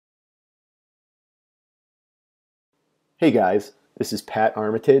Hey guys, this is Pat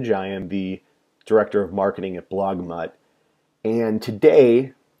Armitage. I am the Director of Marketing at BlogMutt, and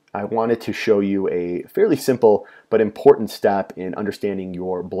today I wanted to show you a fairly simple but important step in understanding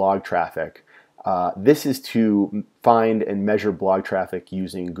your blog traffic. This is to find and measure blog traffic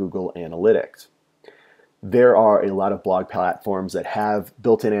using Google Analytics. There are a lot of blog platforms that have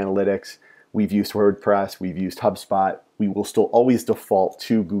built-in analytics. We've used WordPress, we've used HubSpot. We will still always default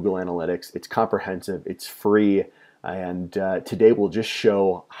to Google Analytics. It's comprehensive, it's free, and today we'll just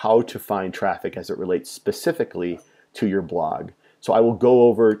show how to find traffic as it relates specifically to your blog. So I will go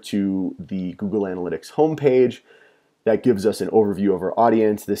over to the Google Analytics homepage. That gives us an overview of our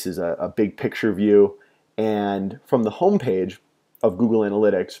audience. This is a big picture view. And from the homepage of Google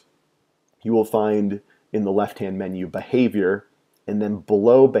Analytics, you will find in the left-hand menu behavior, and then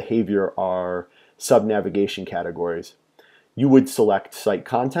below behavior are sub-navigation categories. You would select site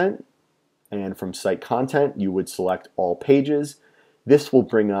content, and from site content you would select all pages. This will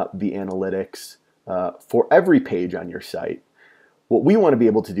bring up the analytics for every page on your site. What we want to be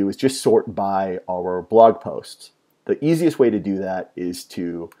able to do is just sort by our blog posts. The easiest way to do that is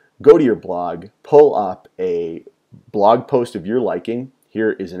to go to your blog, pull up a blog post of your liking.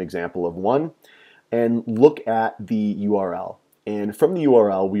 Here is an example of one, and look at the URL. And from the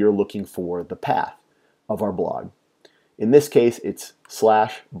URL, we are looking for the path of our blog. In this case, it's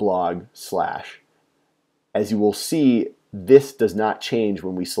 /blog/. As you will see, this does not change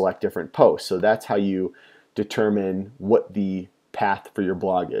when we select different posts. So that's how you determine what the path for your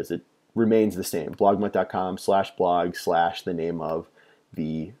blog is. It remains the same, blogmutt.com/blog/ the name of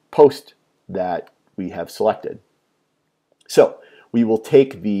the post that we have selected. So we will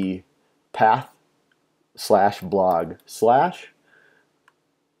take the path /blog/,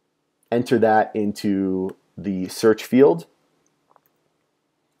 enter that into the search field,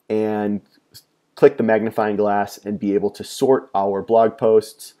 and click the magnifying glass and be able to sort our blog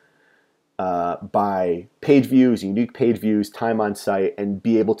posts by page views, unique page views, time on site, and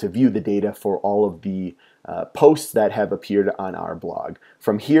be able to view the data for all of the posts that have appeared on our blog.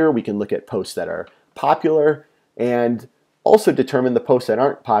 From here, we can look at posts that are popular and also determine the posts that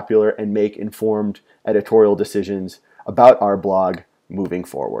aren't popular and make informed editorial decisions about our blog moving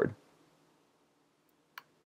forward.